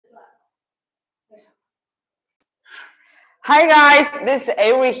Hi guys, this is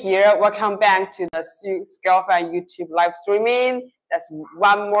Avery here. Welcome back to the SCULPFUN YouTube live streaming. That's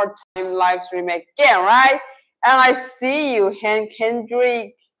one more time live streaming again, right? And I see you,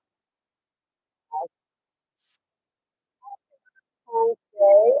 Kendrick.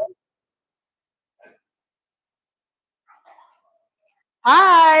 Okay.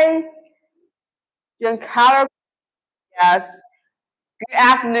 Hi, Giancarlo. Yes. Good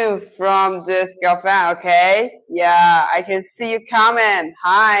afternoon from the SCULPFUN. Okay. Yeah, I can see you comment.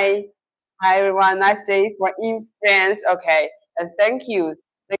 Hi. Hi everyone. Nice day for in France. Okay. And thank you.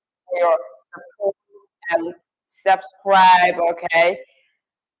 Thank you for your support and subscribe. Okay.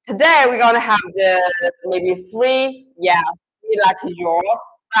 Today we're gonna have the maybe three lucky draw.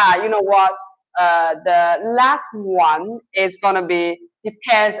 You know what? The last one is gonna be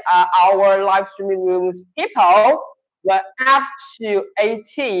depends on our live streaming rooms people. But up to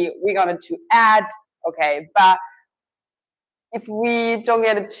 80, we're gonna to add. Okay, but if we don't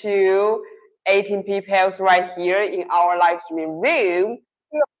get to 18 people right here in our live streaming room,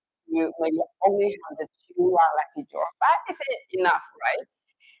 you maybe only have the two lucky draw. But it's enough, right?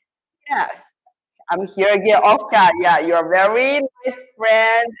 Yes. I'm here again, Oscar. Yeah, you're a very nice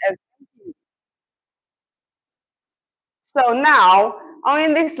friend. And so now,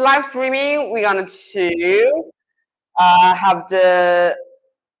 on this live streaming, we're gonna to have the,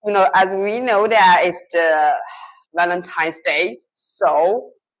 as we know that it's the Valentine's Day.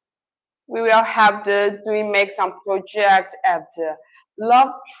 So we will have the doing make some project at the love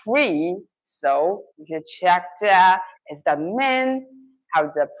tree. So you can check that. It's the man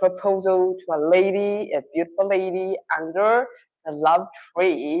have the proposal to a lady, a beautiful lady under the love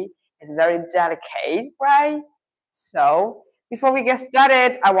tree. It's very delicate, right? So before we get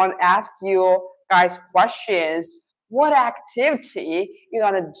started, I want to ask you guys questions. What activity you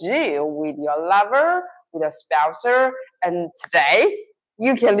gonna do with your lover, with your spouse, and today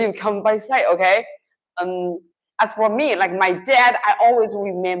you can live come by side, okay? Um, as for me, like my dad, I always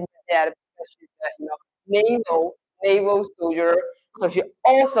remember dad because she's a naval soldier. So she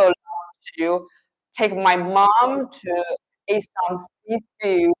also loves to take my mom to eat some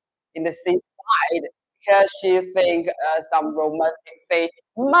seafood in the seaside because she think some romantic thing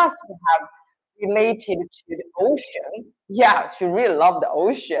must have related to the ocean. Yeah, she really loved the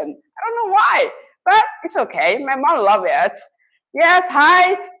ocean. I don't know why, but it's okay. My mom love it. Yes,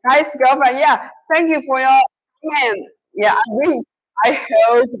 hi, girlfriend. Yeah, thank you for your comment. Yeah, I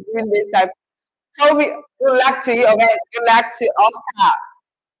heard doing this time. Good luck to you. Okay, good luck to Oscar.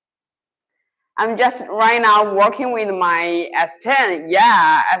 I'm just right now working with my S10.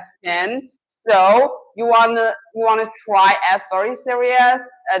 Yeah, S10. So you wanna try S30 series?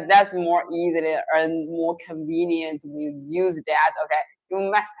 That's more easy and more convenient. We use that. Okay, you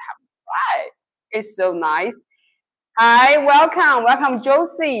must have tried. It's so nice. Hi, welcome,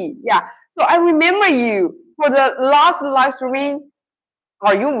 Josie. Yeah. So I remember you for the last live streaming.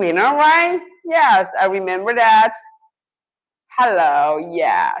 Are you winner, right? Yes, I remember that. Hello.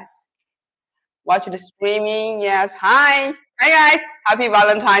 Yes. Watch the streaming. Yes. Hi guys. Happy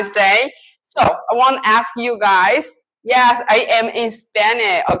Valentine's Day. So I want to ask you guys. Yes, I am in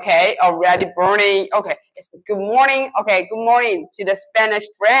Spanish. Okay, already burning. Okay, it's good morning. Okay, good morning to the Spanish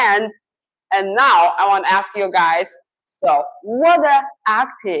friends. And now I want to ask you guys. So what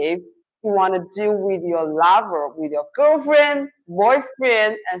active you want to do with your lover, with your girlfriend,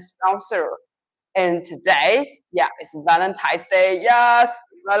 boyfriend, and spouse? And today, yeah, it's Valentine's Day. Yes,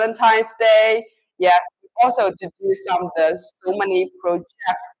 Valentine's Day. Yeah, also to do some the so many projects.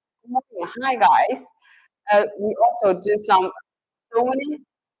 Hi guys. We also do some so many.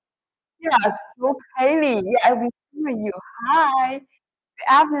 Yes, so Haley. Yeah, I remember you. Hi. Good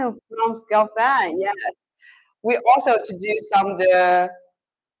afternoon from SCULPFUN. Yes. We also to do some the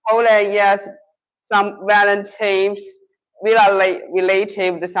Poland. Yes, some Valentine's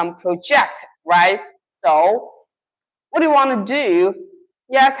related some project, right? So what do you want to do?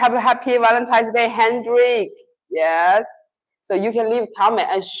 Yes, have a happy Valentine's Day, Hendrik. Yes. So you can leave comment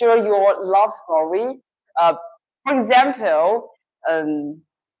and share your love story. Uh, for example,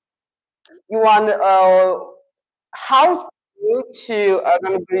 you want how you to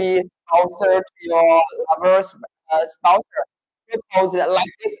gonna be sponsor to your lover's spouse propose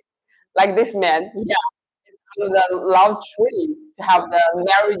like this man. Yeah, to the love tree to have the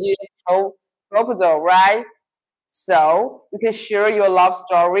marriage proposal, right? So you can share your love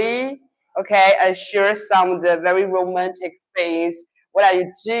story, okay, and share some of the very romantic things. What are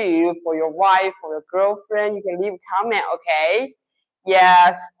you do for your wife, for your girlfriend? You can leave a comment, okay?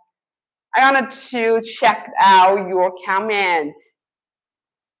 Yes, I wanted to check out your comment.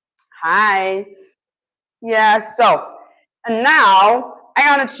 Hi. Yeah, so And now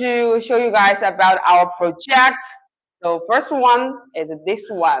I wanted to show you guys about our project. So first one is this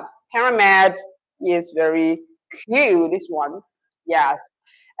one. Pyramid is very cute, this one. Yes.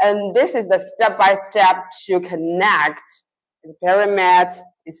 And this is the step-by-step to connect. This pyramid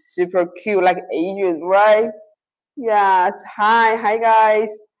is super cute, like Asian, right? Yes. Hi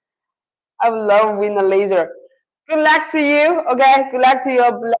guys. I love winner laser. Good luck to you. Okay. Good luck to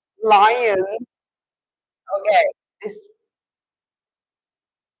your black lion. Okay. This.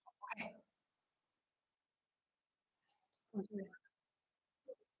 Okay.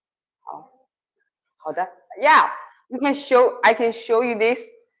 好的 Yeah, you can show. I can show you this.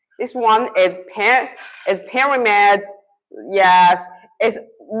 This one is pyramids. Yes, it's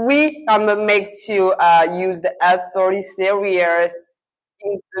we gonna make to use the S30 series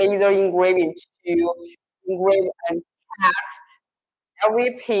in laser engraving to engrave and cut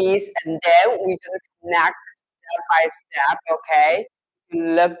every piece, and then we just connect step by step. Okay, you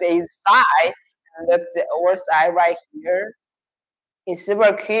look the inside, and look the overside right here. It's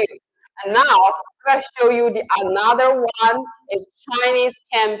super cute. And now I'm gonna show you the another one. Is Chinese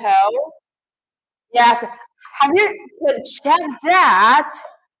temple. Yes. Have you checked that?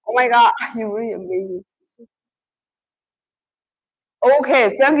 Oh my god, you really amazing.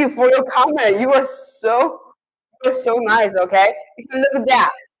 Okay, thank you for your comment. You were so nice. Okay, you can look at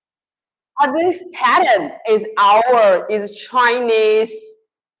that. This pattern is Chinese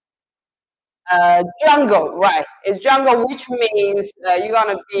jungle, right? It's jungle, which means you're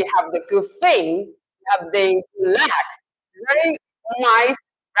gonna have the good thing, have the lack. Very nice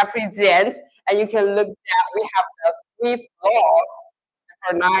represent, and you can look that we have the three floor,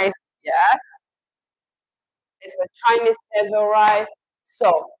 super nice. Yes, it's a Chinese table, right?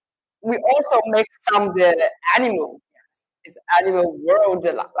 So we also make some the animal. Yes, it's animal world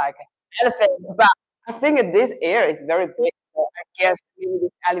like elephant, but I think this area is very big, so I guess maybe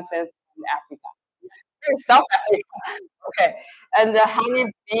this elephant from Africa. South Africa. Okay. And the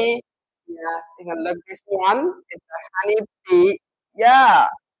honeybee, yes, you can look this one. It's the honeybee. Yeah,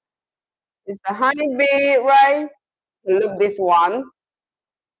 it's the honeybee, right? Look this one.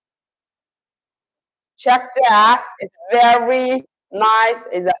 Check that. It's very nice.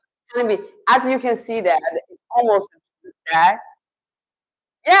 It's a honeybee. As you can see that it's almost that.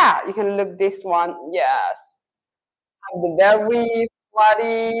 Yeah, you can look this one. Yes. And the very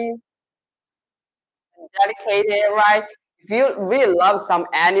floody dedicated, right? If you really love some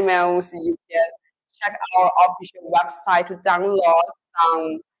animals, you can check our official website to download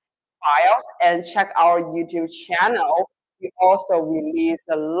some files and check our YouTube channel. We also release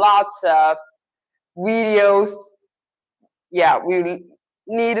a lot of videos. Yeah, we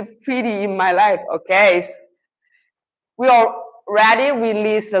need pretty in my life. Okay, we already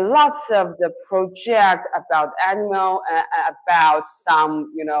released lots of the project about animal and about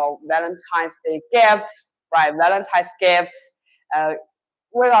some, Valentine's Day gifts, right? Valentine's gifts. Uh,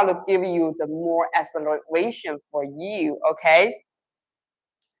 we're going to give you the more exploration for you, okay?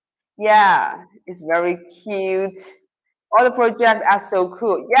 Yeah, it's very cute. All the projects are so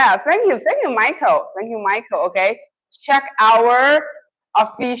cool. Yeah, thank you, Michael. Thank you, Michael. Okay, check our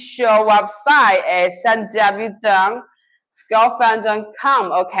official website at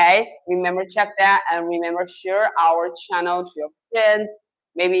www.SCULPFUN.com. Okay, remember check that and remember share our channel to your friends.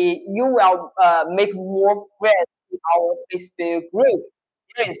 Maybe you will make more friends in our Facebook group.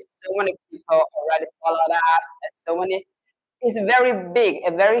 There is so many people already follow us and so many it's very big,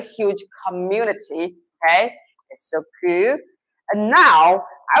 a very huge community. Okay, it's so cool. And now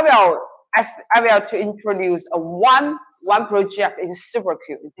I will to introduce a one project. It's super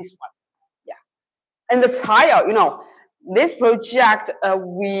cool. It's this one, yeah. And the tile, this project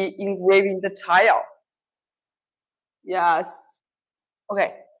we engraving the tile. Yes.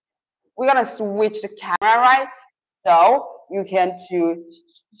 Okay, we're gonna switch the camera, right? So you can to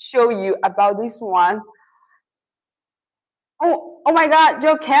show you about this one. Oh my God,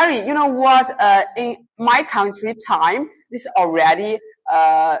 Joe Carey, you know what? In my country time, this already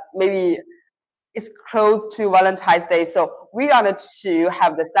maybe it's close to Valentine's Day. So we wanted to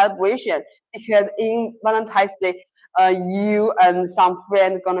have the celebration because in Valentine's Day, you and some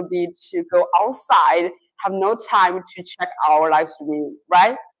friends gonna be to go outside, have no time to check our live stream,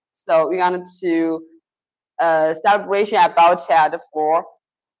 right? So we wanted to celebration about that for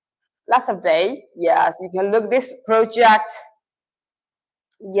lots of day. Yes, you can look this project.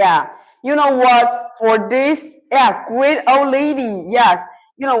 Yeah, you know what? For this, yeah, great old lady. Yes,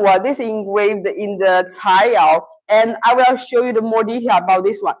 you know what? This engraved in the tile, and I will show you the more detail about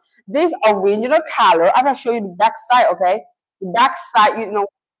this one. This original color, I will show you the back side. Okay, the back side. You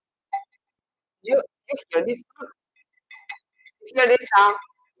hear this? Here this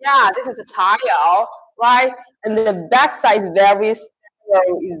yeah, this is a tile, right? And the back side is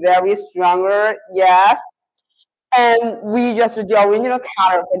very stronger, yes. And we just the original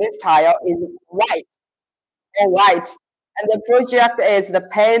color for this tile is white or white. And the project is the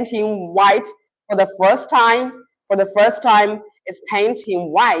painting white for the first time. For the first time, it's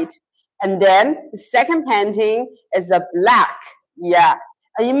painting white. And then the second painting is the black. Yeah.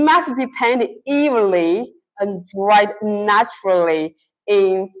 And it must be painted evenly and dried naturally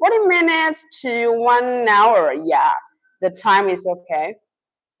in 40 minutes to 1 hour. Yeah. The time is okay.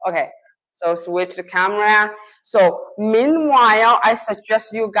 Okay. So switch the camera. So meanwhile, I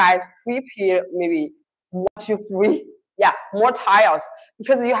suggest you guys prepare maybe 1, 2, 3, yeah, more tiles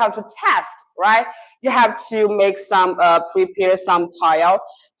because you have to test, right? You have to make some, prepare some tile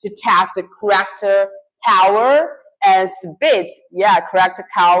to test the character power and speed. Yeah, character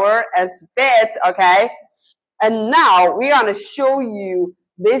power and speed, okay? And now we're gonna show you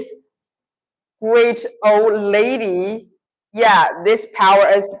this great old lady. Yeah, this power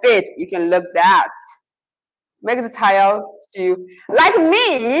and speed. You can look that. Make the tile to like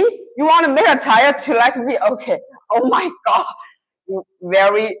me. You want to make a tile to like me? Okay. Oh my god.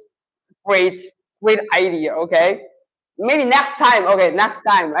 Very great idea. Okay. Maybe next time. Okay, next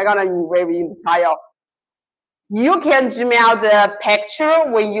time I'm gonna engrave in the tile. You can zoom out the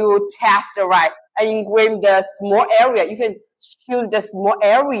picture when you test the right and engrave the small area. You can choose the small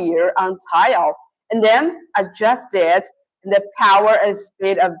area on tile and then adjust it and the power and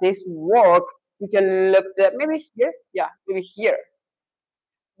speed of this work. You can look the maybe here. Yeah, maybe here.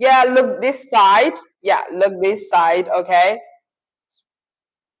 Yeah, look this side. Yeah, look this side. Okay.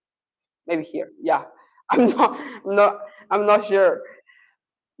 Maybe here. Yeah. I'm not sure.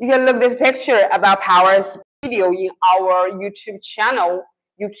 You can look this picture about Power's video in our YouTube channel.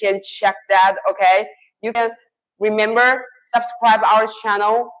 You can check that, okay? You can remember, subscribe our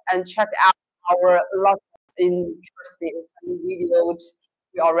channel and check out our lot of interesting videos.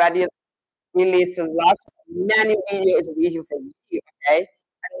 We already released many videos waiting for you, okay?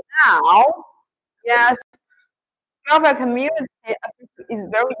 And now, yes, SCULPFUN community is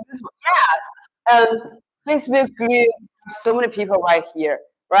very useful. Yes, and Facebook group so many people right here,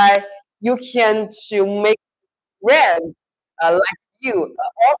 right? You can to make friends like you.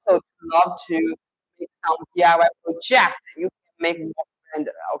 Also love to make some DIY project. You can make more friends.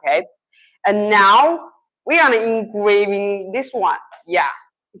 Okay, and now we are engraving this one. Yeah,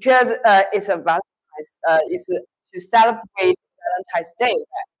 because it's a Valentine's. It's to celebrate Valentine's Day.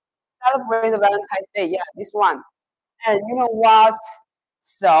 Celebrate the Valentine's Day. Yeah, this one. And you know what?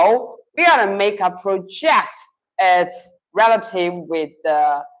 So we are gonna make a project as relative with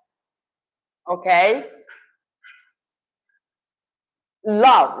the okay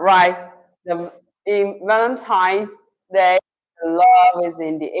love, right? The in Valentine's Day, the love is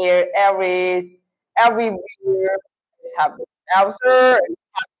in the air. Everywhere is happy. Elsa and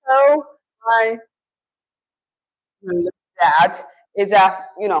Taco, right? And look at that is a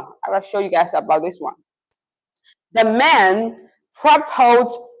I will show you guys about this one. The man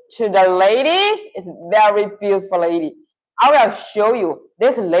proposed to the lady. It's very beautiful lady. I will show you.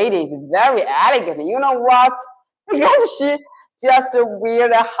 This lady is very elegant. You know what? Because she just wear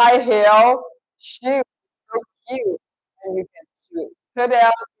the high heel shoes. So cute. And you can put it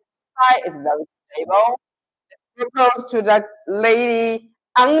outside. It's very stable. Proposed to the lady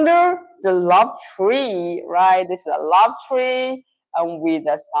under the love tree, right? This is a love tree, and with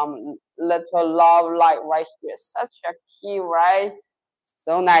some little love light right here. Such a cute, right?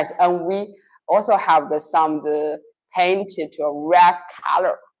 So nice. And we also have the painted to a red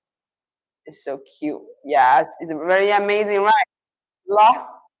color. It's so cute. Yes, it's very amazing, right? Lost.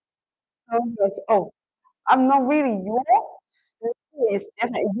 Oh, I'm not really your. It's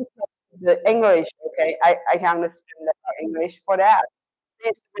definitely the English. Okay, I can understand the English for that.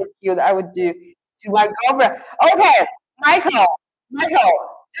 It's very cute. I would do to my girlfriend. Okay, Michael,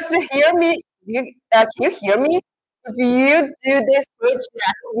 just to hear me. Can you hear me? If you do this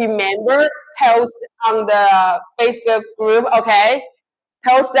project, remember post on the Facebook group. Okay,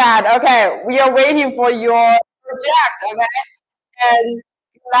 post that. Okay, we are waiting for your project. Okay, and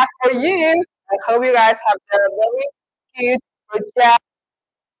good luck for you. I hope you guys have a very cute project.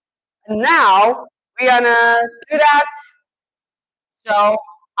 And now we're gonna do that. So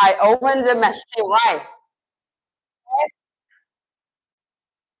I open the machine, right?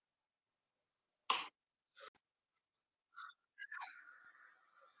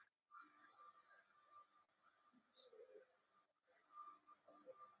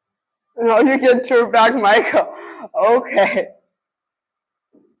 No, you can turn back, Michael. Okay.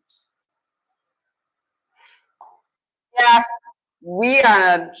 Yes. we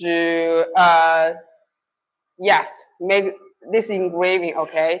are gonna do yes, make this engraving,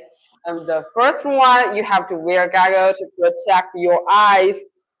 okay? And the first one, you have to wear goggles to protect your eyes.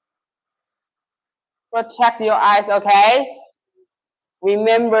 Protect your eyes, okay?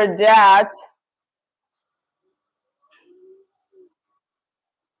 Remember that.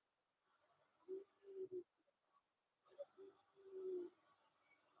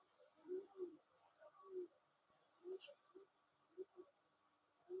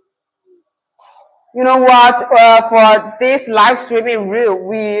 You know what? For this live streaming reel,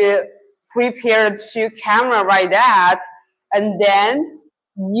 we prepared two camera like that, and then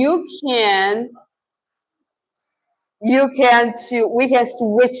you can we can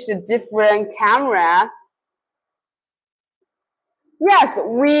switch to different camera. Yes,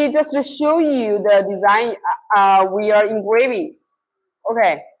 we just show you the design. We are engraving.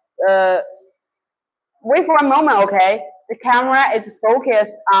 Okay. Wait for a moment. Okay. The camera is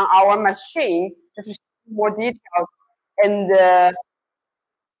focused on our machine to show more details. And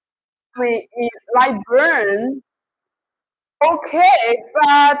light burn. Okay,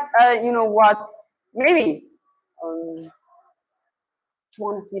 but you know what? Maybe. Do you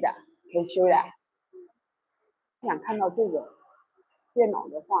want to see that? Can show that. 想看到这个电脑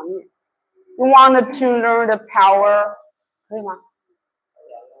的画面。You wanted to learn the power? 可以吗？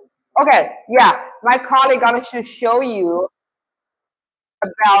 Okay, yeah. My colleague going to show you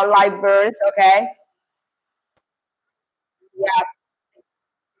about light burns. Okay. Yes.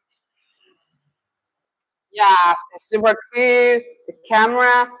 Yeah. Super cool. The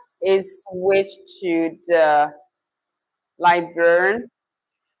camera is switched to the light burn.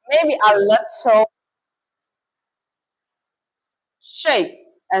 Maybe a little shake.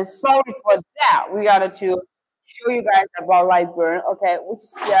 And sorry for that. We got to show you guys about light burn. Okay, we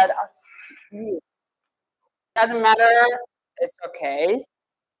just said doesn't matter. It's okay.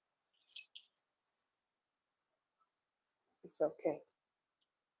 It's okay.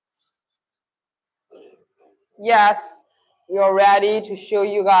 Yes, we're ready to show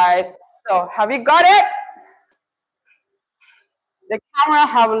you guys. So have you got it? The camera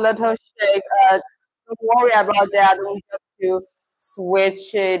have a little shake. Don't worry about that. We have to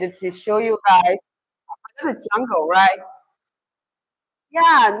switch it to show you guys. A little jungle, right?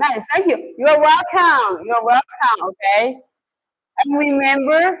 Yeah, nice. Thank you. You're welcome. You're welcome. Okay. And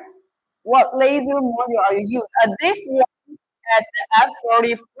remember what laser module are you using? This one has the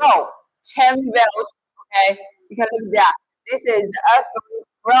F30 Pro 10 volts. Okay, you can look at that. This is the F30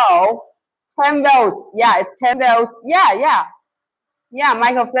 Pro 10 volts. Yeah, it's 10 volts. Yeah, yeah. Yeah,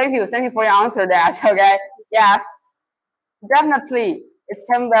 Michael, thank you. Thank you for your answer that. Okay. Yes. Definitely. It's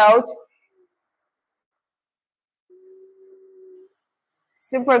 10 volts.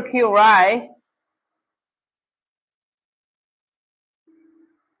 Super cool, right?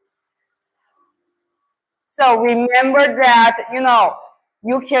 So remember that,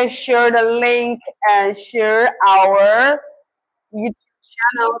 you can share the link and share our YouTube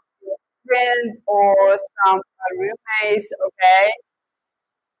channel to friends or some roommates, okay?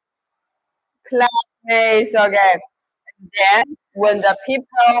 Classmates, okay? And then when the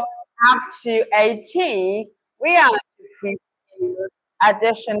people up to 18, we are to prepare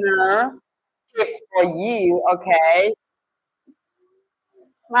additional gifts for you, okay?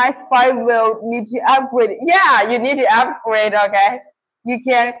 Nice 5 will need to upgrade. Yeah, you need to upgrade, okay? You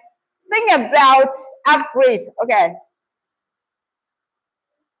can think about upgrade, okay?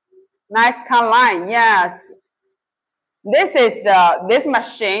 Nice line, yes. This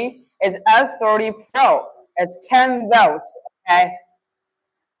machine is S30 Pro. It's 10 volts, okay?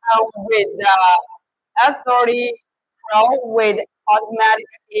 With the S30 Pro with automatic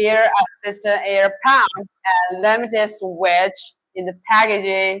air assistant air pump and limited switch in the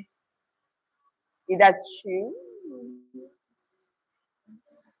packaging. Is that true?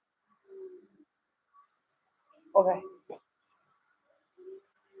 Okay.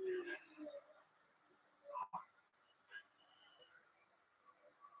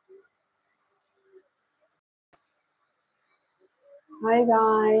 Hi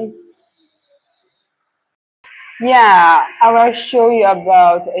guys. Yeah, I will show you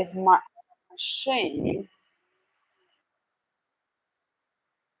about a smart machine.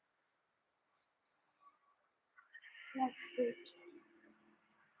 That's good.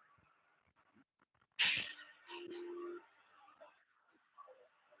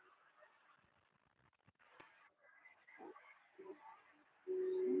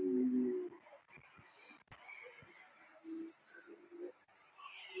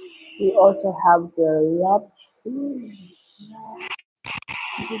 We also have the love tree.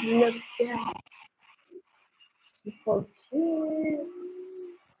 Look at that. Super We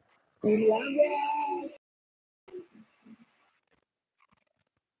love it.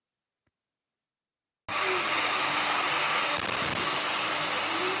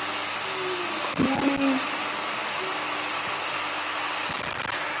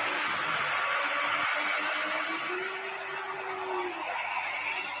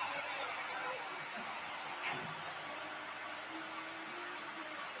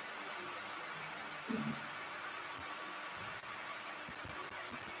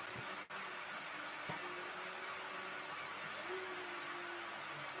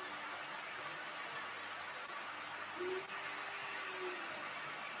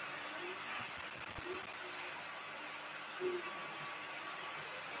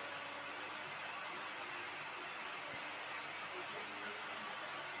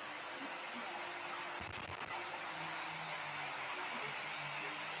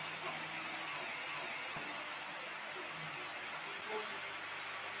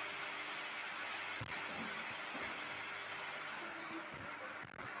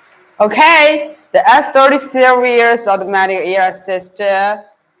 Okay, the S30 series automatic ear assist.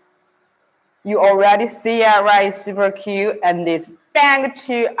 You already see it, right? Super cute. And this back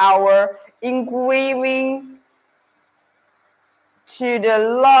to our engraving to the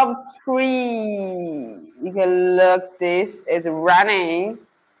love tree. You can look, this is running.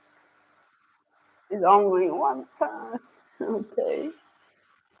 It's only one pass. Okay.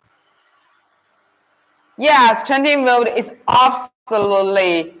 Yes, 20 volt is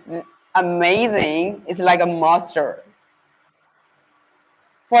absolutely amazing. It's like a monster.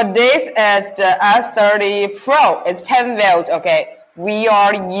 For this is the S30 Pro. It's 10 volt. Okay, we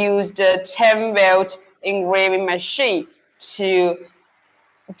are used the 10 volt engraving machine to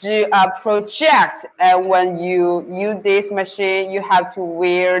do a project. And when you use this machine, you have to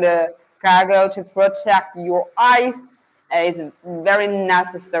wear the goggle to protect your eyes. It's very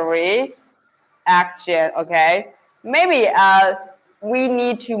necessary action. Okay, maybe we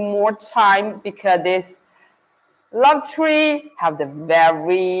need to more time because this love tree have the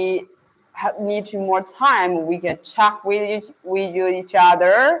very need to more time. We can talk with each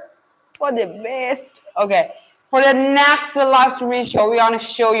other for the best. Okay, for the next live streaming show, we're gonna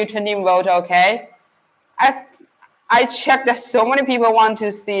show you 20 volt. Okay, I I checked that so many people want to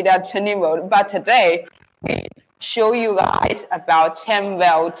see that 20 volt, but today we show you guys about 10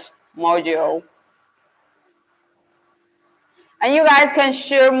 volt module. And you guys can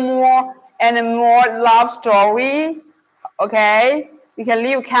share more and more love story. Okay, you can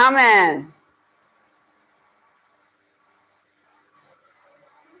leave comment.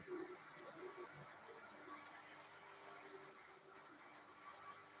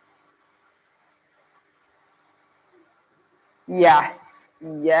 Yes,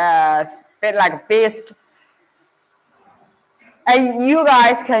 yes, bit like beast. And you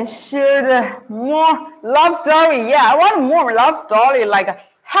guys can share the more love story. Yeah, I want more love story. Like,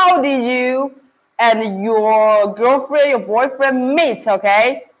 how did you and your girlfriend, your boyfriend meet?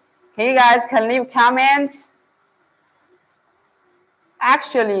 Okay, can you guys can leave comments?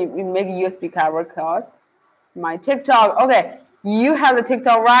 Actually, we make USB cover because my TikTok. Okay, you have the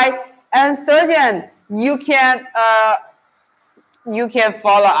TikTok, right? And Surgeon, you can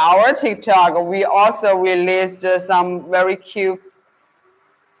follow our TikTok. We also released some very cute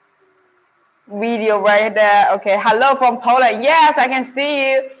video right there. Okay, hello from Poland. Yes, I can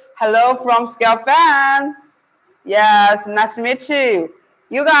see you. Hello from SCULPFUN. Yes, nice to meet you.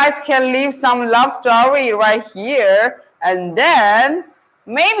 You guys can leave some love story right here, and then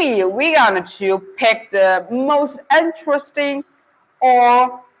maybe we're gonna to pick the most interesting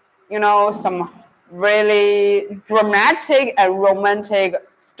or some really dramatic and romantic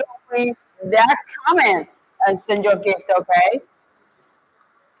story that comment and send your gift. Okay,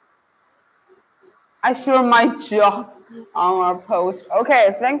 I share my job on our post.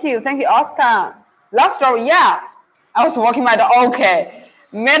 Okay, thank you, Oscar. Love story, yeah. I was walking my dog. Okay,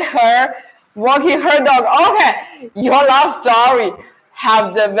 met her walking her dog. Okay, your love story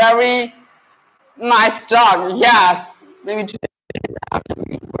have the very nice dog. Yes, maybe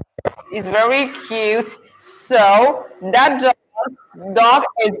it's very cute. So that dog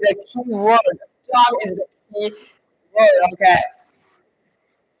is the key word. Dog is the key word. Okay.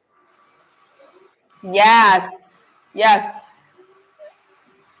 Yes. Yes.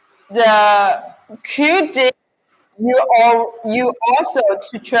 The cute you also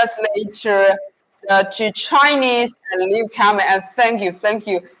to translate to Chinese and leave comment and thank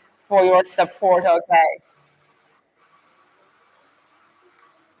you for your support. Okay.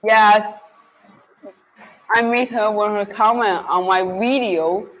 Yes. I made her when her comment on my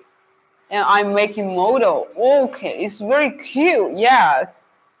video and I'm making model. Okay, it's very cute.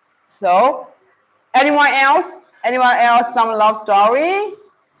 Yes. So, anyone else? Anyone else? Some love story?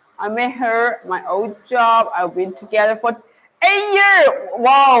 I met her my old job. I've been together for 8 years.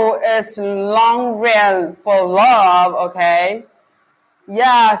 Wow, it's long run for love. Okay.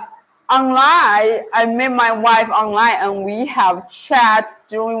 Yes. Online, I met my wife online, and we have chat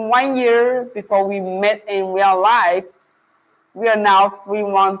during 1 year before we met in real life. We are now 3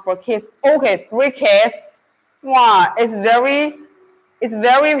 1 for kids. Okay, 3 kids. Wow, it's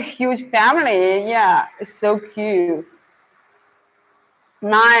very huge family. Yeah, it's so cute.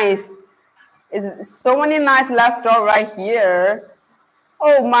 Nice. It's so many nice love story right here.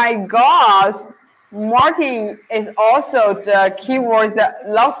 Oh my gosh. Martin is also the keyword, the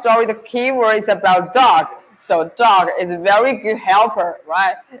love story, the keyword is about dog. So dog is a very good helper,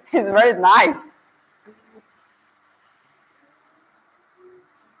 right? It's very nice.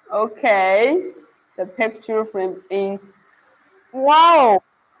 Okay. The picture frame in, wow,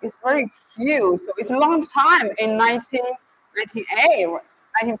 it's very cute. So it's a long time in 1998,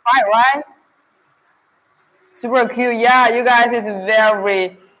 1995, right? Super cute. Yeah, you guys is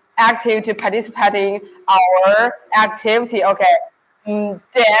very active to participating our activity. Okay.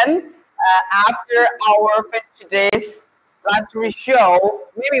 Then after our finish this live stream show,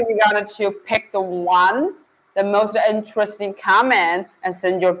 maybe we're gonna to pick the most interesting comment and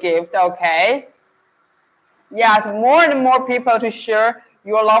send your gift. Okay. Yes, more and more people to share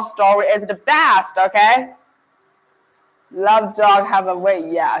your love story is the best. Okay. Love dog have a way.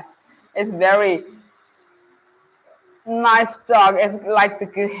 Yes, it's very nice dog is like the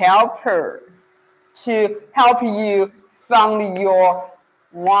good helper to help you find your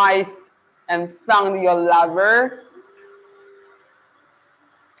wife and find your lover.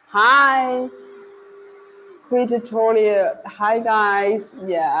 Hi, Tutorial. Hi guys.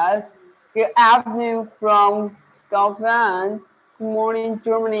 Yes. Good afternoon from SCULPFUN. Good morning,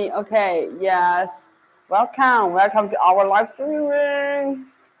 Germany. Okay. Yes. Welcome. Welcome to our live streaming.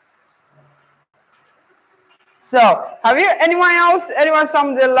 So, have you anyone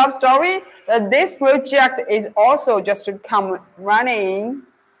some the love story? This project is also just to come running.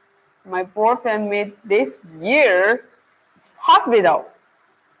 My boyfriend made this year hospital.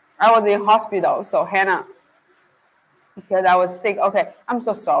 I was in hospital, so Hannah, because I was sick. Okay, I'm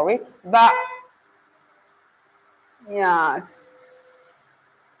so sorry, but yes,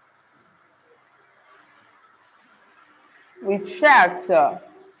 we checked.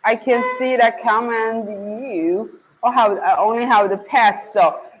 I can see that comment you or have I only have the pets,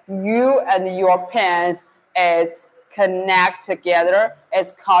 so you and your parents is connect together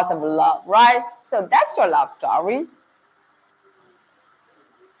is cause of love, right? So that's your love story.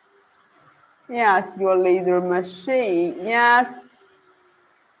 Yes, your laser machine. Yes,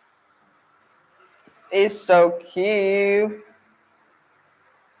 it's so cute.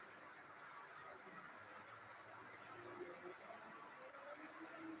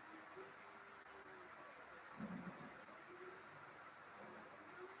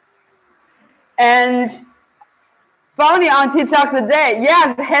 And found you on TikTok today.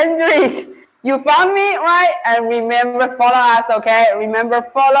 Yes, Hendrik, you found me, right? And remember, follow us, okay? Remember,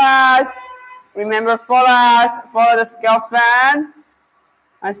 follow us. Remember, follow us. Follow the SCULPFUN.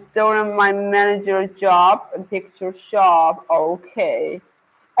 I stole my manager job and picture shop. Okay.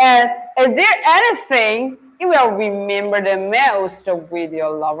 And is there anything you will remember the most with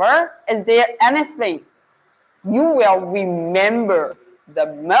your lover? Is there anything you will remember the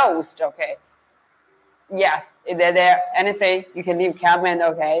most? Okay. Yes, is there anything you can leave comment,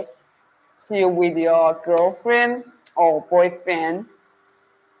 okay? To with your girlfriend or boyfriend.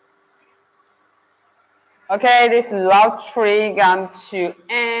 Okay, this love tree going to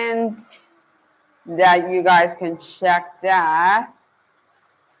end. That you guys can check that.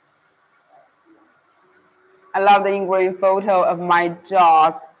 I love the engraved photo of my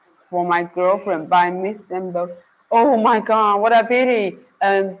dog for my girlfriend, but I miss them both. Oh my god, what a pity.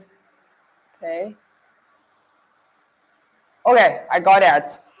 Okay. Okay, I got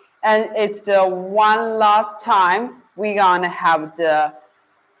it. And it's the one last time we're gonna have the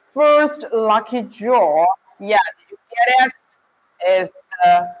first lucky draw. Yeah, did you get it? It's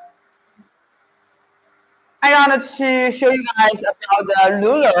I wanted to show you guys about the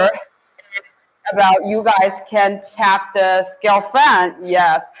ruler. It's about you guys can tap the SCULPFUN.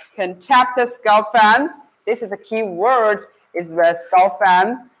 Yes, can tap the SCULPFUN. This is a key word, is the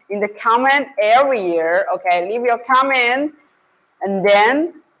SCULPFUN. In the comment area, okay, leave your comment. And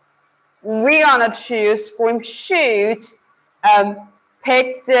then we're gonna choose screenshot,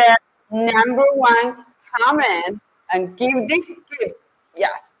 pick the number 1 comment and give this gift.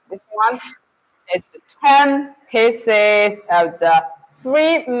 Yes, this one. It's 10 pieces of the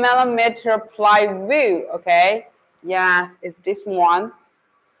 3mm plywood. Okay. Yes, it's this one.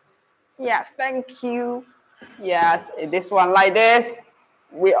 Yeah, thank you. Yes, this one like this.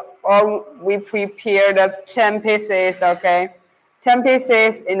 We prepared the 10 pieces, okay? 10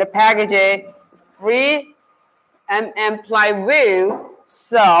 pieces in the packaging, 3mm plywood.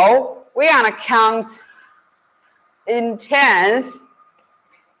 So we're gonna count in tens.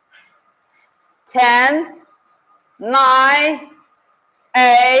 10, 9,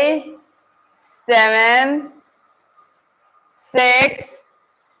 8, 7, 6,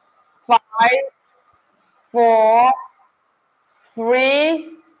 5, 4,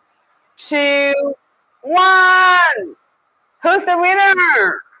 3, 2, 1. Who's the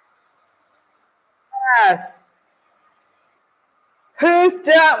winner? Yes. Who's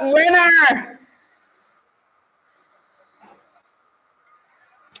the winner?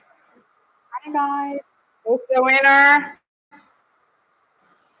 Hi guys. Who's the winner?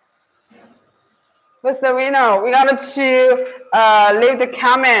 Who's the winner? We got to leave the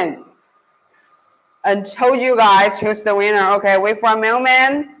comment and tell you guys who's the winner. Okay, wait for a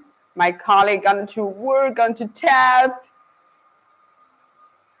moment. My colleague going to work, going to tap.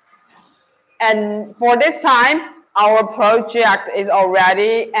 And for this time, our project is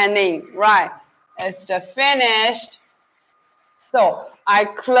already ending, right? It's the finished. So I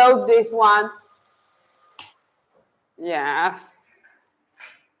close this one. Yes.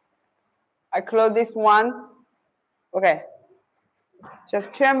 I close this one. Okay.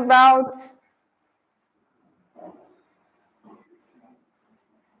 Just turn about.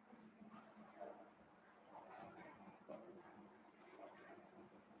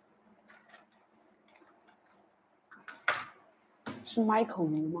 Is Michael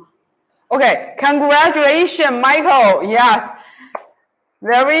吗? Okay, congratulations, Michael. Yes,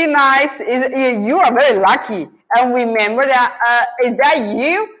 very nice. You are very lucky. And remember that is that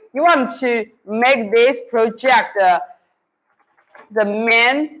you? You want to make this project the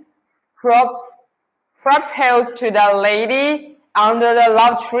man propose to the lady under the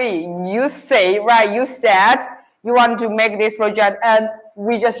love tree. You say, right? You said you want to make this project, and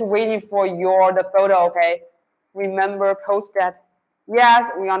we just waiting for the photo. Okay, remember, post that. Yes,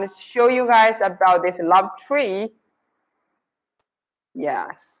 we want to show you guys about this love tree.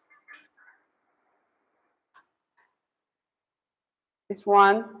 Yes. This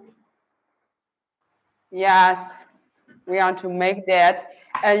one. Yes, we want to make that.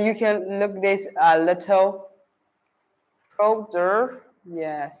 And you can look this little folder.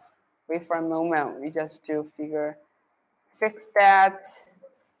 Yes. Wait for a moment. We just do fix that.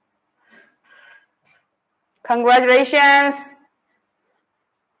 Congratulations.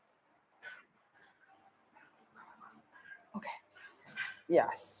 Okay.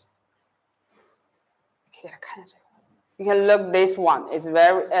 Yes. You can look this one. It's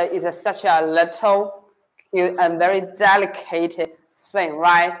such a little cute and very delicate thing,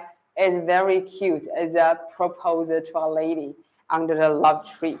 right? It's very cute. It's a proposal to a lady under the love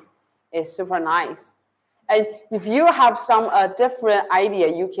tree. It's super nice. And if you have some different idea,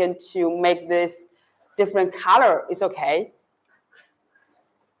 you can to make this different color. It's okay.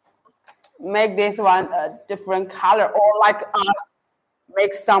 Make this one a different color, or like us,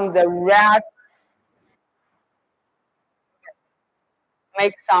 make some the red.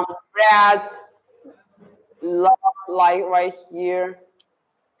 Make some red, love like right here,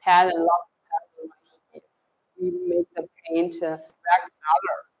 pen and love pen right here. We make the paint red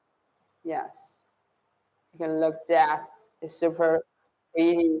color. Yes, you can look that. It's super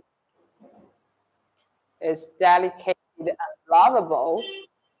pretty. It's delicate and lovable.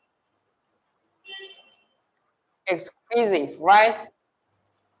 Exquisite, right?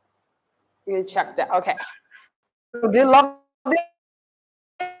 You can check that. Okay. Do you love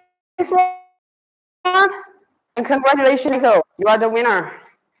this one? And congratulations, Nico. You are the winner.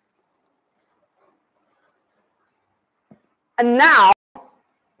 And now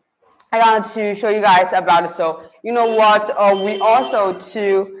I want to show you guys about it. So you know what? We also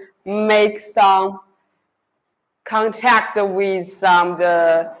to make some contact with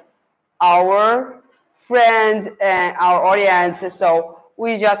our friends and our audience. So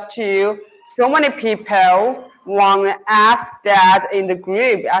we just so many people want to ask that in the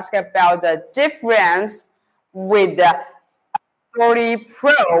group, ask about the difference with the 30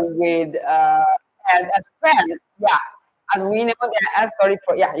 Pro with and S10. Yeah, as we know that S30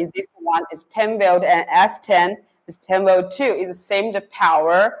 Pro, yeah, this one is 10 volt and S10 is 10 volt too. It's the same the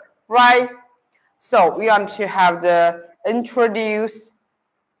power, right? So we want to have the introduce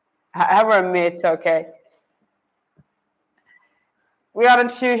however meet, okay. we are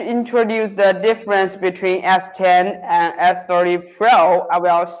to introduce the difference between S10 and S30 Pro. I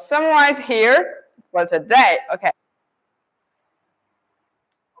will summarize here for today. Okay.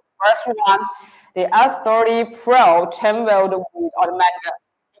 First one, the S30 Pro 10 volt with automatic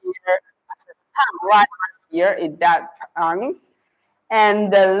ear assist pump right here in that pump.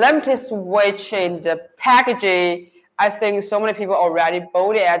 And the limited switch in the packaging, I think so many people already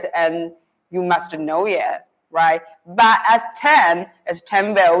bought it and you must know it, right? But S10 is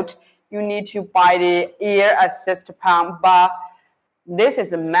 10 volt. You need to buy the ear assist pump, but this is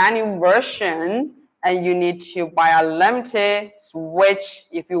the manual version and you need to buy a limited switch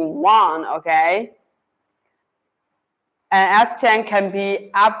if you want, okay? And S10 can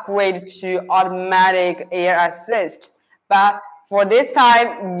be upgraded to automatic ear assist, but for this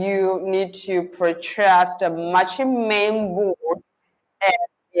time, you need to purchase the matching main board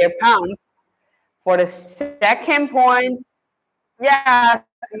and ear pump. For the second point, yes,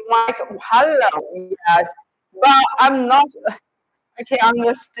 Mike, hello, yes, but I'm not, I can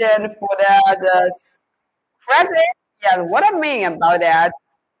understand for the present, yes, what I mean about that.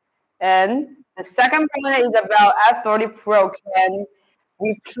 And the second point is about S30 Pro can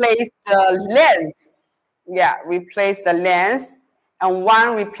replace the lens. Yeah, replace the lens. And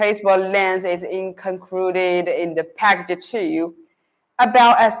one replaceable lens is included in the package too.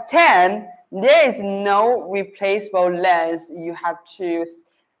 About S10, there is no replaceable lens. You have to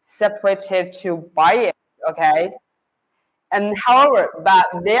separate it to buy it, okay? And however, but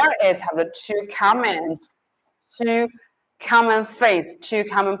there is have the two common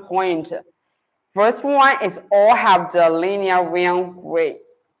point. First one is all have the linear ring weight.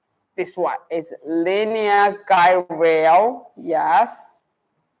 This one is linear guide rail, yes.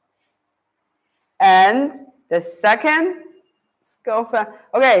 And the second,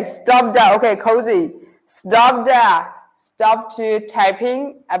 okay, stop that. Okay, Cozy, stop that. Stop to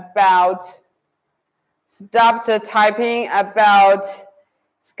typing about SCULPFUN.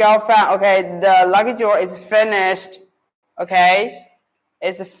 Okay, the lucky draw is finished. Okay,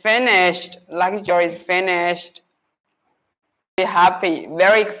 it's finished. Lucky draw is finished. Happy,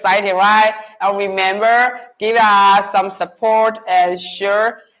 very excited, right? And remember, give us some support and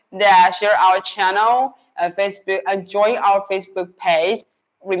share our channel and Facebook and join our Facebook page.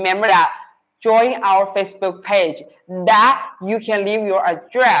 Remember that join our Facebook page that you can leave your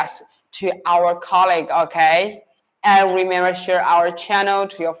address to our colleague, okay? And remember, share our channel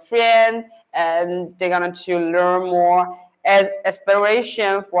to your friend and they're going to learn more as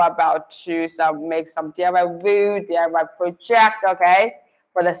inspiration for about to make some DIY view, DIY project, okay?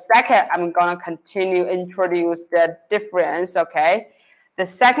 For the second, I'm gonna continue introduce the difference, okay? The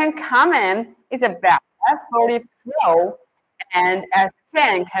second comment is about S30 Pro and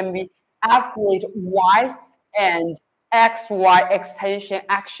S10 can be upgraded Y and XY extension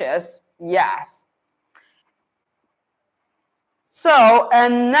axis, yes. So,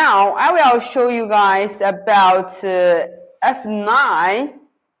 and now I will show you guys about S9.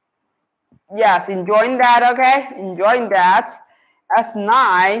 Yes, enjoying that, okay? Enjoying that.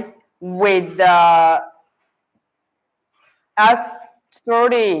 S9 with the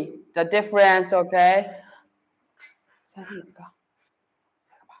S30, the difference, okay?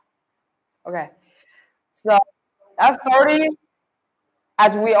 Okay, so S30,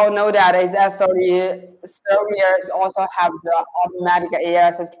 as we all know that is S30 Series also have the automatic ear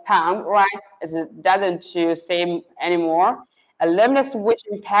assist pump, right? It doesn't to same anymore. A limited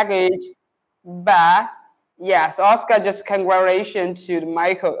switching package, but yes, Oscar, just congratulations to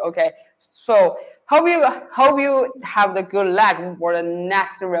Michael. Okay, so hope you have the good luck for the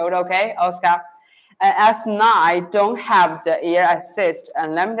next road. Okay, Oscar. And S9 don't have the ear assist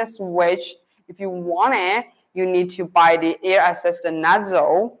and limited switch. If you want it, you need to buy the ear assist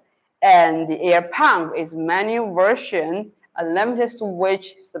nozzle, and the air pump is manual version, a limited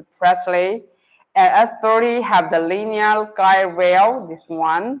switch separately. And S30 have the linear guide rail, this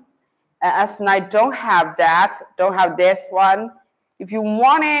one. And S9 don't have that, don't have this one. If you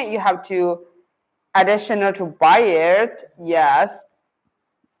want it, you have to additional to buy it, yes.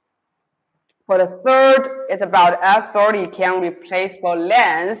 For the third, it's about S30 can replaceable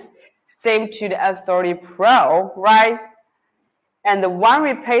lens, same to the S30 Pro, right? And the one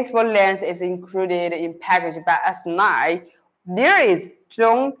replaceable lens is included in package by S9. There is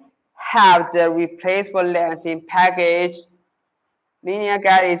don't have the replaceable lens in package. Linear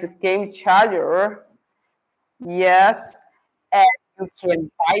guide is a game changer. Yes, and you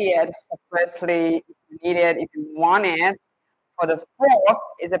can buy it separately if you need it, if you want it. For the fourth,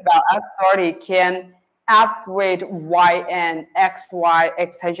 is about S30 can upgrade Y and XY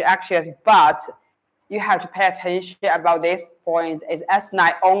extension axis, but you have to pay attention about this point. Is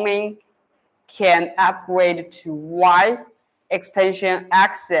S9 only can upgrade to Y extension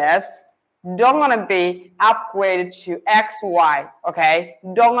axis. Don't wanna be upgraded to XY, okay?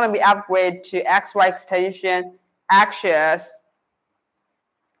 Don't wanna be upgraded to XY extension axis.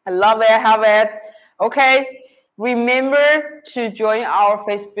 I love it, have it. Okay, remember to join our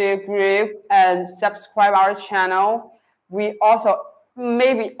Facebook group and subscribe our channel. We also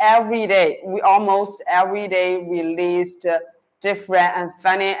maybe every day, we almost every day released different and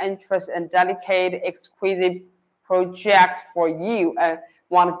funny, interesting, and dedicated, exquisite project for you, and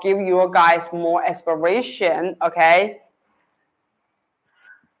want to give you guys more inspiration. Okay,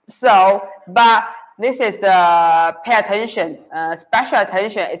 so but this is the pay attention, special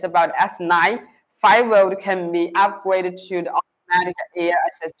attention. It's about S9. 5-volt can be upgraded to the automatic air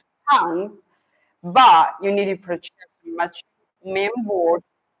assist pump, but you need to purchase much main board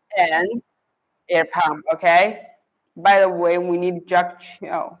and air pump. Okay. By the way, we need drug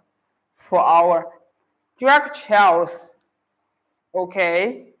chill for our drug chills.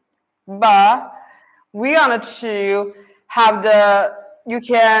 Okay, but we want to have the, you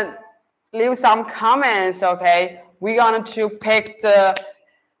can leave some comments. Okay, we want to pick the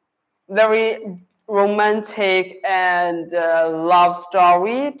very romantic and love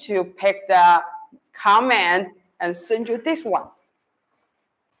story to pick the comment and send you this one.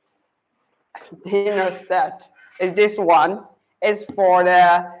 Dinner set is this one. It's for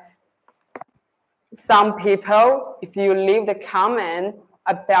the some people. If you leave the comment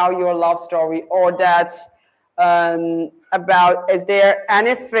about your love story, or that about, is there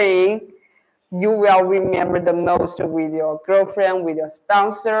anything you will remember the most with your girlfriend, with your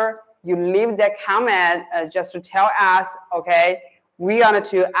sponsor, you leave that comment just to tell us. Okay, we want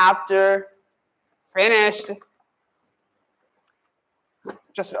to, after finished,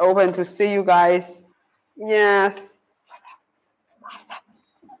 just open to see you guys. Yes,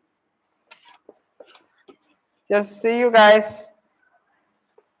 just see you guys.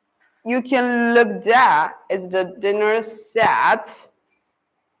 You can look that is the dinner set.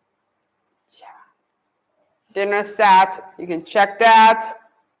 Dinner set, you can check that.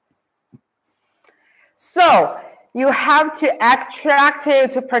 So you have to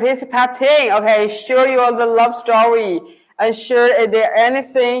attractive to participating. Okay, share your the love story and share, is there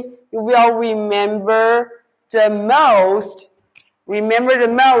anything you will remember the most? Remember the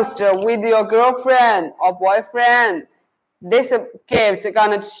most with your girlfriend or boyfriend. This gift is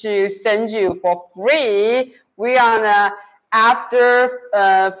gonna to send you for free. We gonna, after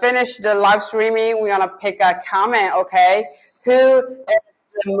finish the live streaming, we're gonna pick a comment. Okay, who is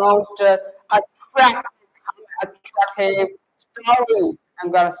the most attractive story?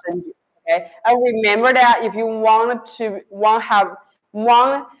 I'm gonna send you. Okay, and remember that if you want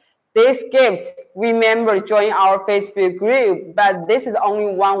this gift, remember join our Facebook group. But this is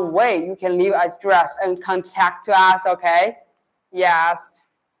only one way. You can leave address and contact to us. Okay, yes.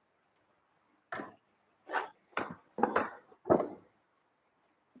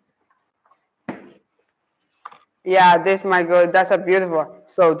 Yeah, this might go. That's a beautiful.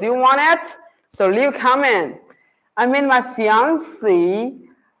 So do you want it? So leave a comment. I mean, my fiance,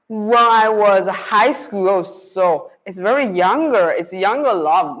 when I was high school, so it's very younger. It's younger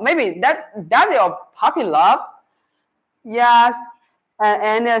love. Maybe that's your puppy love. Yes.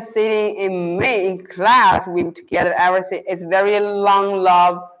 And sitting in me in class, we together everything. It's very long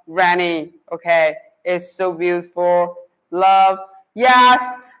love, Ranny. Okay. It's so beautiful. Love.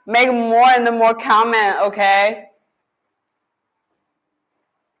 Yes. Make more and more comment. Okay.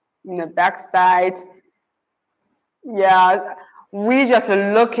 In the back side. Yeah, we just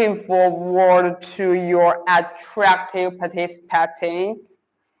looking forward to your attractive participating.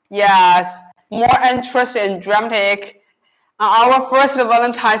 Yes, more interest and dramatic. On our first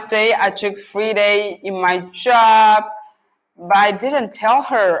Valentine's Day, I took 3 days in my job, but I didn't tell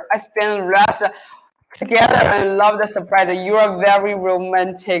her. I spent rest together and love the surprise. You are very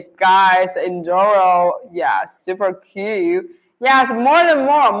romantic, guys. Enduro, yeah, super cute. Yes, more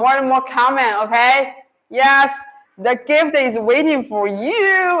and more comment. Okay, yes. The gift is waiting for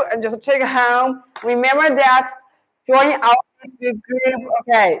you, and just take it home. Remember that. Join our Facebook group.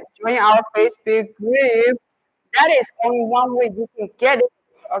 Okay, join our Facebook group. That is only one way you can get it.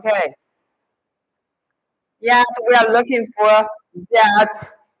 Okay. Yes, we are looking for that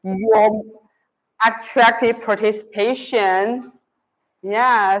your attractive participation.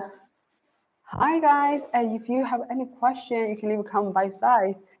 Yes. Hi guys, and if you have any question, you can leave a comment by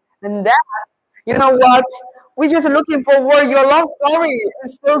side. And that, you know what? We're just looking forward your love story.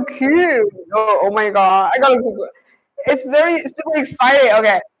 It's so cute. Oh my god, I got it's very super exciting.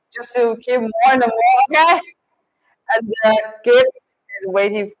 Okay, just to keep more and more, okay? And the gift is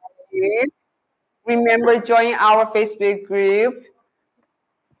waiting for you. Remember, join our Facebook group.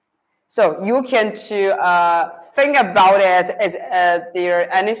 So you can to think about it as there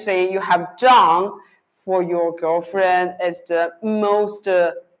anything you have done for your girlfriend is the most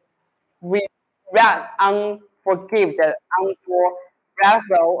unforgivable,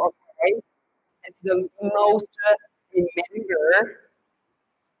 unforgettable. Okay, it's the most remember.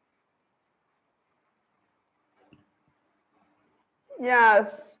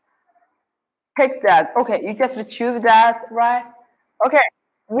 Yes, pick that. Okay, you just choose that, right? Okay,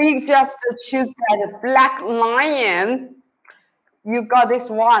 we just choose that black lion. You got this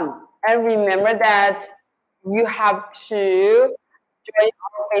one. And remember that you have to join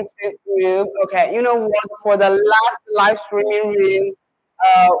our Facebook group. Okay, you know what? For the last live streaming room,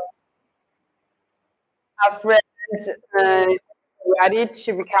 uh, a friend uh, ready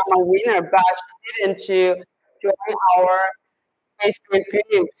to become a winner, but she didn't to join our Facebook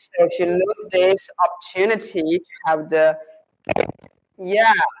group. So she lose this opportunity to have the,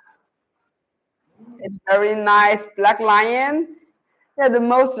 yeah, it's very nice black lion. Yeah, the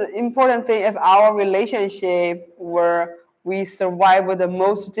most important thing of our relationship where we survive with the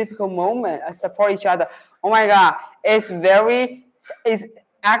most difficult moment and support each other. Oh my God, it's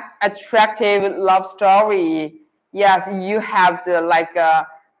attractive love story. Yes, you have the like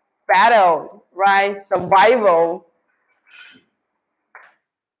battle, right? Survival,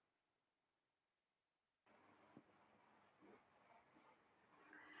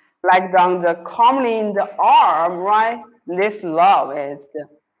 like down the commonly in the arm, right? This love is.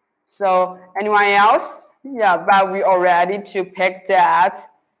 So anyone else? Yeah, but we already to pick that.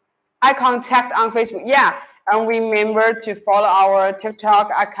 I contact on Facebook. Yeah, and remember to follow our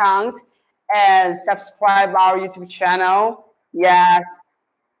TikTok account and subscribe our YouTube channel. Yes,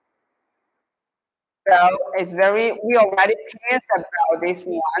 so it's very. We already planned about this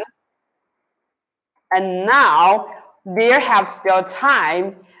one, and now there have still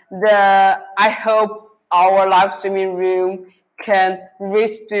time. I hope our live streaming room can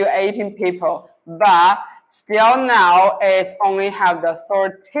reach to 18 people, but still now it's only have the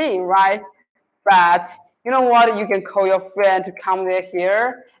 13, right? But you know what? You can call your friend to come there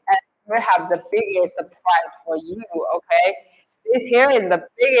here, and we have the biggest prize for you. Okay, this here is the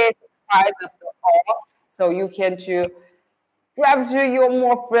biggest prize of the all, so you can to grab to your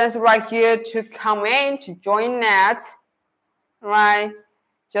more friends right here to come in to join that, right?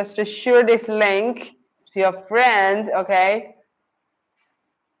 Just to share this link to your friend, okay?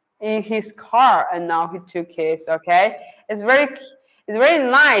 In his car, and now he took his, okay? It's very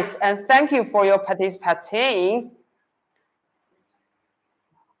nice, and thank you for your participating.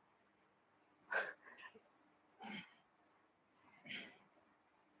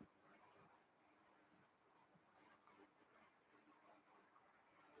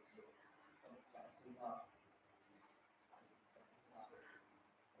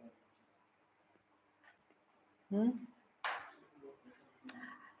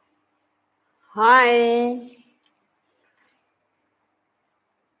 Hi.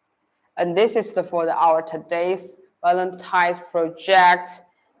 And this is our today's Valentine's project.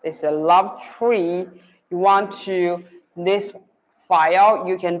 It's a love tree. You want to this file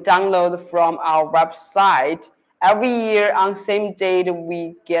you can download from our website. Every year on same date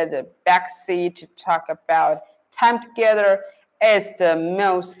we get a backseat to talk about time together. It's the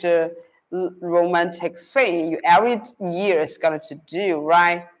most romantic thing you every year is going to do,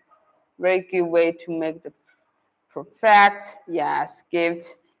 right? Very good way to make the perfect, yes,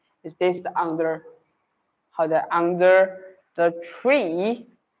 gift is this under the tree.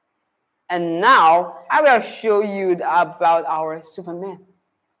 And now I will show you about our Superman.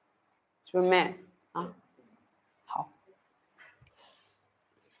 Superman 啊，好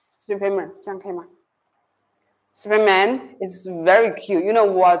，Superman 这样可以吗？Superman is very cute. You know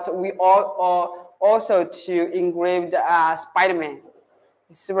what? We all also to engrave the Spider-Man.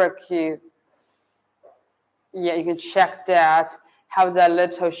 It's super cute. Yeah, you can check that. Have that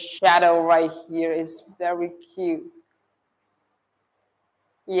little shadow right here is very cute.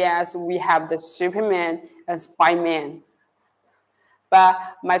 Yes, we have the Superman and Spider-Man. But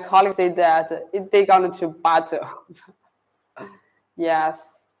my colleagues say that they're going to battle.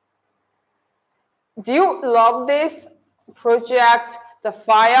 Yes. Do you love this project? The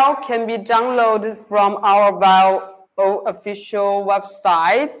file can be downloaded from our official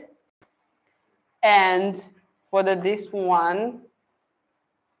website. And for this one,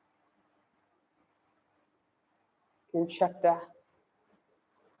 you can check that.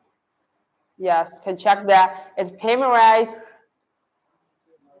 Yes, can check that. It's payment right.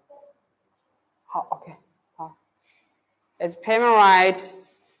 It's Pimmerite.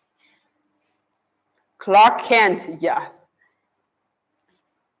 Clark Kent, yes.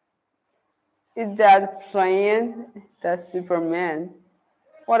 Is that plane? Is that Superman?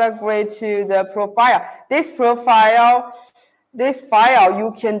 What a great to the profile. This file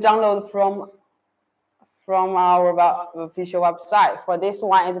you can download from our official website. For this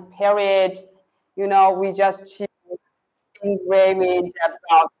one is period. You know, we just engrave it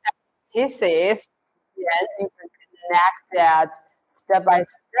about pieces. Then you can connect that step by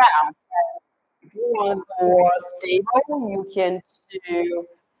step. If you want more stable, you can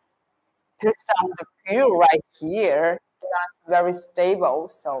put some the glue right here. That's very stable,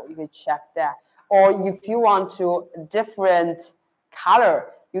 so you can check that. Or if you want to different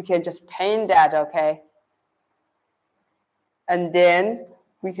color, you can just paint that, okay? And then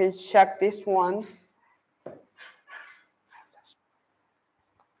we can check this one.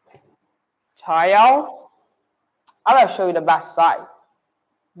 Tile. I will show you the back side.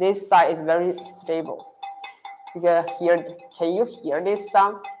 This side is very stable. You can hear, can you hear this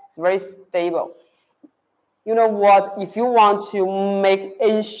sound? It's very stable. You know what? If you want to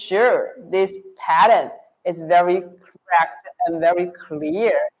ensure this pattern is very correct and very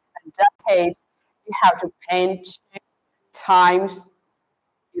clear and delicate, you have to paint 2 times.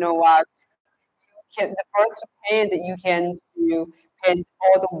 You know what? The first paint you can paint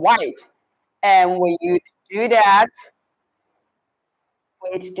all the white, and when you do that,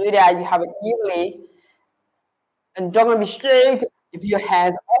 you have it evenly, and don't be shake. If your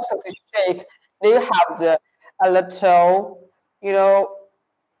hands also to shake, they have a little, you know,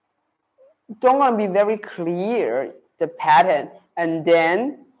 don't want to be very clear the pattern, and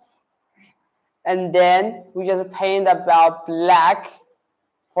then we just paint about black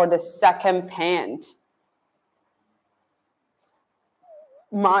for the second paint.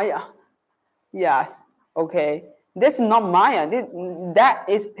 Maya, yes, okay. This is not Maya. That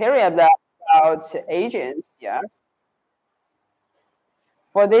is period about agents, yes.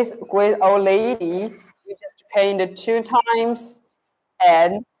 For this great old lady, we just paint it 2 times,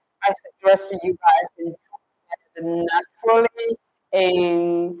 and I suggest you guys can do it naturally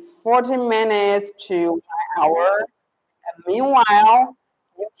in 40 minutes to 1 hour. And meanwhile,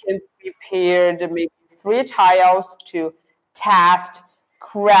 you can prepare maybe 3 tiles to test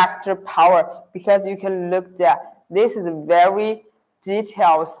character power, because you can look that this is a very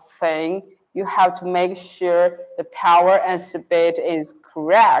detailed thing. You have to make sure the power and speed is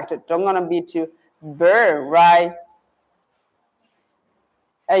correct. Don't gonna be to burn, right?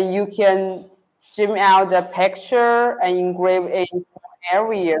 And you can zoom out the picture and engrave in small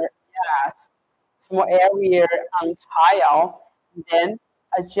area. Yes, small area on tile. Then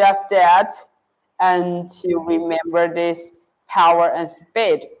adjust that and to remember this power and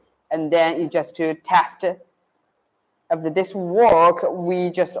speed. And then you just to test it. After this work, we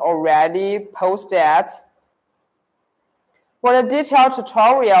just already post that. For the detailed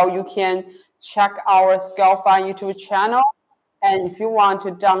tutorial, you can check our SCULPFUN YouTube channel. And if you want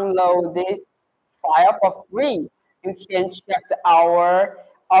to download this file for free, you can check our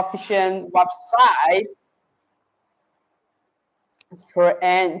official website. It's per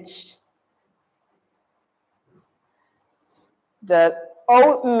inch. The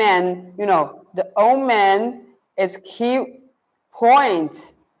old man, you know, the old man is key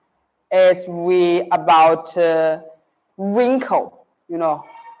point is we about wrinkle, you know.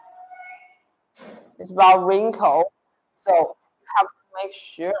 It's about wrinkle. So you have to make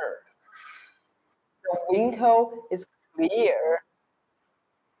sure the wrinkle is clear.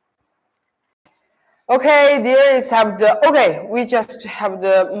 Okay, there is okay, we just have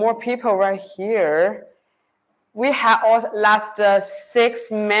the more people right here. We have all last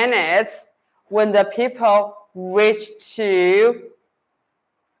 6 minutes when the people reach to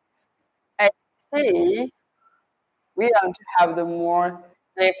 80. We want to have the more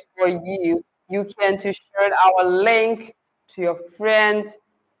lift for you. You can to share our link to your friend.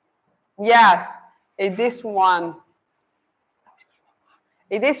 Yes, this one.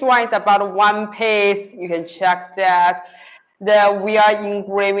 This one is about 1 piece. You can check that. We are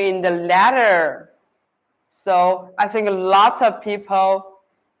engraving the letter. So I think lots of people,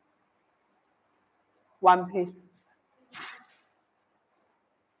 1 piece.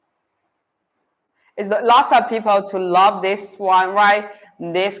 It's lots of people to love this one, right?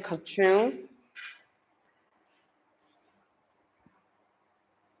 This cartoon.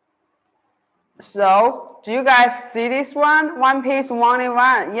 So do you guys see this one? 1 piece, 1 in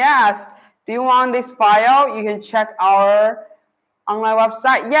 1. Yes. Do you want this file? You can check our online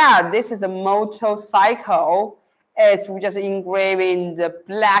website. Yeah, this is a motorcycle. It's just engraving the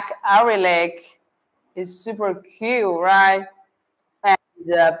black acrylic. It's super cute, right? And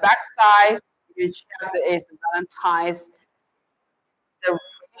the back side, you check is Valentine's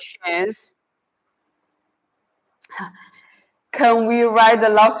decorations. Can we write the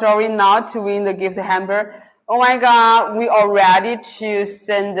love story now to win the gift hamper? Oh my God, we are ready to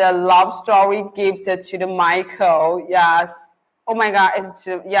send the love story gift to the Michael. Yes. Oh my God, it's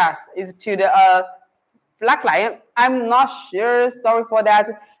to the Black Lion. I'm not sure. Sorry for that.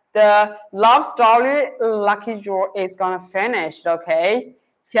 The love story lucky draw is gonna finish. Okay.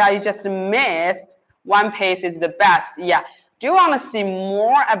 Yeah, you just missed. One Piece is the best. Yeah. Do you want to see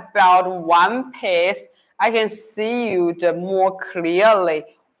more about One Piece? I can see you the more clearly.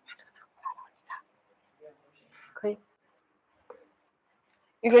 Okay.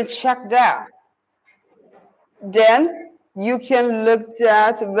 You can check that. Then you can look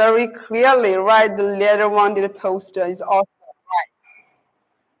that very clearly, right? The later one, the poster is also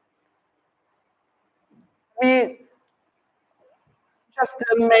right. We just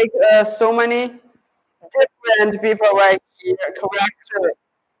make so many different people right here, correct?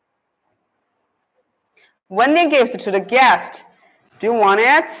 When they give to the guest, do you want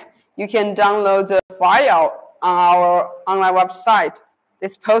it? You can download the file on our online website.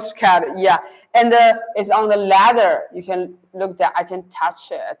 This postcard, yeah. And it's on the ladder. You can look that. I can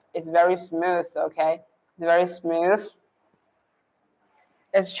touch it. It's very smooth, okay? It's very smooth.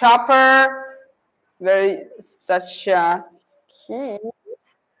 It's chopper, very such a cute,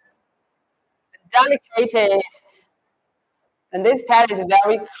 delicate. And this pad is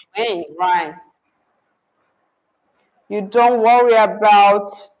very clean, right? You don't worry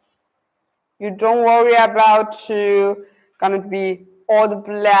about to gonna be all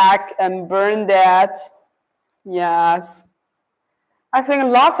black and burn that. Yes. I think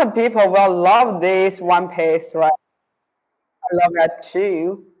lots of people will love this One Piece, right? I love that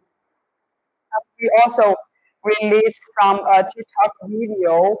too. We also released some TikTok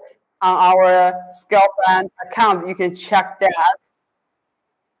video on our SCULPFUN account. You can check that.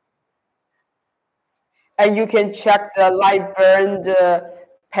 And you can check the light burned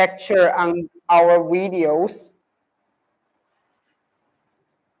picture on our videos.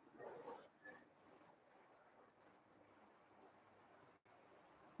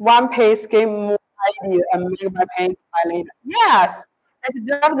 One Piece gave more idea and make my paint later. Yes, it's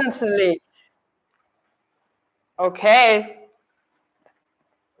definitely okay.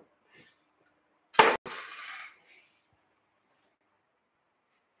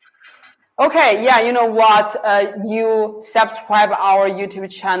 Okay, yeah, you know what? You subscribe our YouTube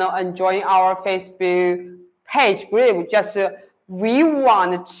channel and join our Facebook page group. Just we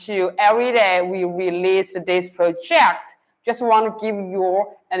want to every day we release this project. Just want to give you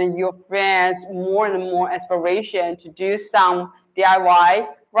and your friends more and more inspiration to do some DIY,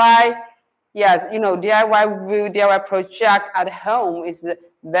 right? Yes, you know, DIY project at home is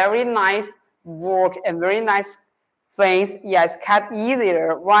very nice work and very nice things. Yes, cut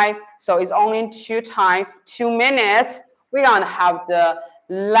easier, right? So it's only 2 minutes. We're gonna have the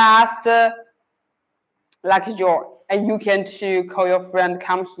last lucky draw, and you can to call your friend,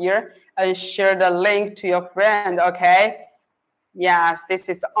 come here and share the link to your friend. Okay? Yes, this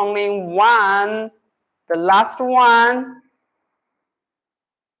is only one, the last one.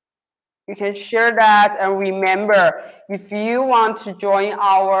 You can share that and remember, if you want to join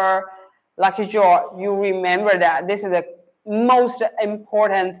our lucky draw, you remember that this is the most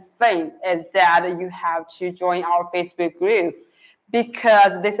important thing is that you have to join our Facebook group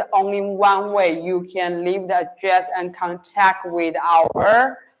because this is only one way you can leave the address and contact with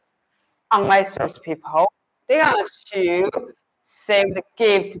our online source people. They're going to save the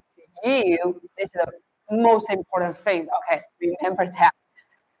gift to you. This is the most important thing. Okay, remember that.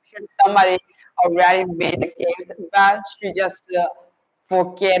 Because somebody already made the gift, but she just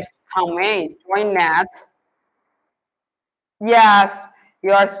forget to come in. Join that. Yes,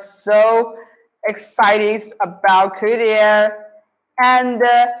 you are so excited about Courier. And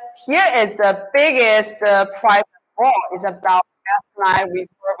here is the biggest prize of all. It's about S9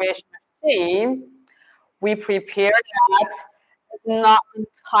 refurbished machine. We prepared that. It's not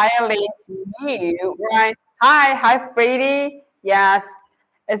entirely new, right? Hi, Freddie. Yes,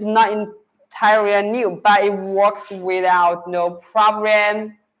 it's not entirely new, but it works without no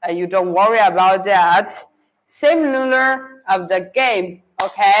problem. You don't worry about that. Same ruler of the game,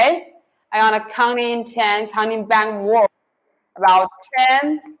 okay? I'm gonna counting 10, counting backward. About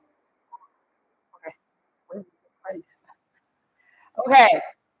 10. Okay. Okay.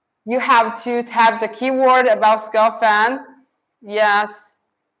 You have to type the keyword about SCULPFUN. Yes.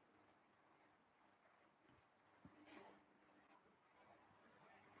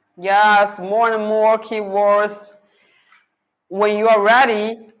 Yes, more and more keywords. When you are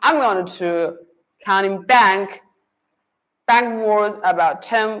ready, I'm going to counting bank words about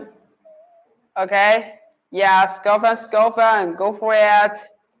 10. Okay? Yeah, SCULPFUN, go for it.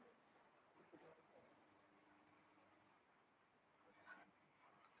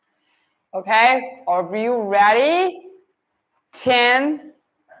 Okay, are you ready? 10,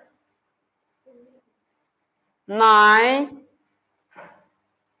 9,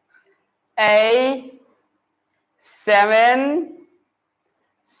 8, 7,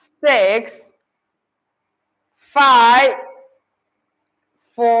 6, 5,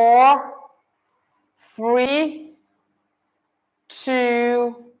 4, 3,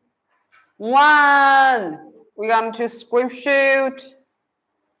 2, 1. We're going to screenshot.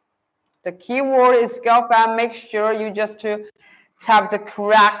 The keyword is SCULPFUN. Make sure you just to type the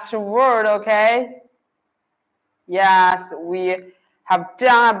correct word, okay? Yes, we have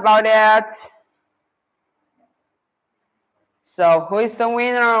done about it. So who is the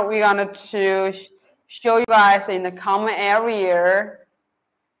winner? We're going to show you guys in the comment area.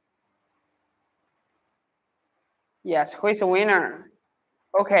 Yes, who is the winner?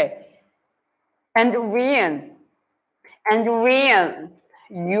 Okay. And Rian,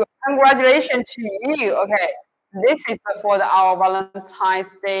 you congratulations to you. Okay. This is for our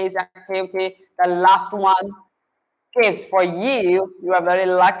Valentine's Day's activity, the last one. Gifts for you. You are very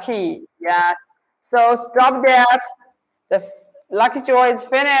lucky. Yes. So stop that. The lucky draw is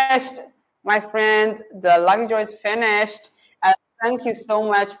finished, my friend. The lucky draw is finished. And thank you so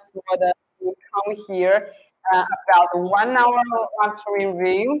much for the you come here about 1 hour after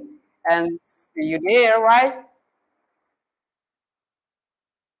review. And see you there, right?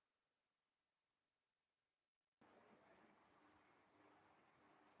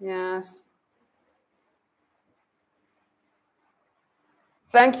 Yes.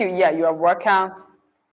 Thank you. Yeah, you are welcome.